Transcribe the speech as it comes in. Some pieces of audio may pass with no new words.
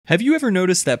Have you ever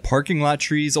noticed that parking lot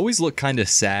trees always look kinda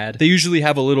sad? They usually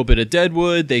have a little bit of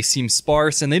deadwood, they seem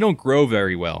sparse, and they don't grow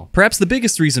very well. Perhaps the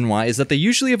biggest reason why is that they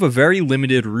usually have a very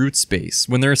limited root space.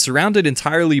 When they're surrounded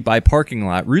entirely by parking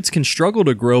lot, roots can struggle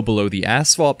to grow below the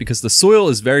asphalt because the soil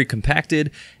is very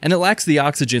compacted and it lacks the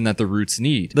oxygen that the roots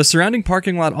need. The surrounding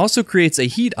parking lot also creates a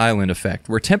heat island effect,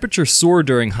 where temperatures soar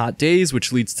during hot days,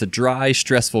 which leads to dry,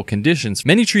 stressful conditions.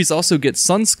 Many trees also get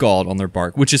sun scald on their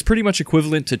bark, which is pretty much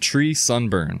equivalent to tree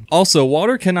sunburn. Also,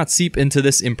 water cannot seep into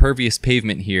this impervious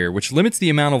pavement here, which limits the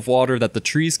amount of water that the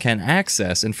trees can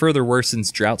access and further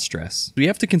worsens drought stress. We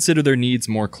have to consider their needs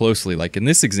more closely, like in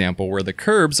this example where the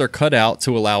curbs are cut out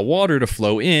to allow water to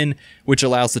flow in, which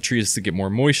allows the trees to get more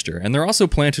moisture. And they're also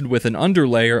planted with an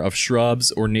underlayer of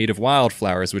shrubs or native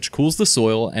wildflowers, which cools the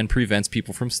soil and prevents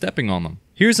people from stepping on them.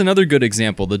 Here's another good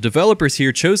example. The developers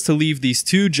here chose to leave these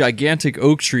two gigantic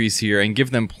oak trees here and give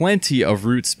them plenty of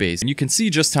root space. And you can see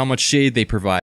just how much shade they provide.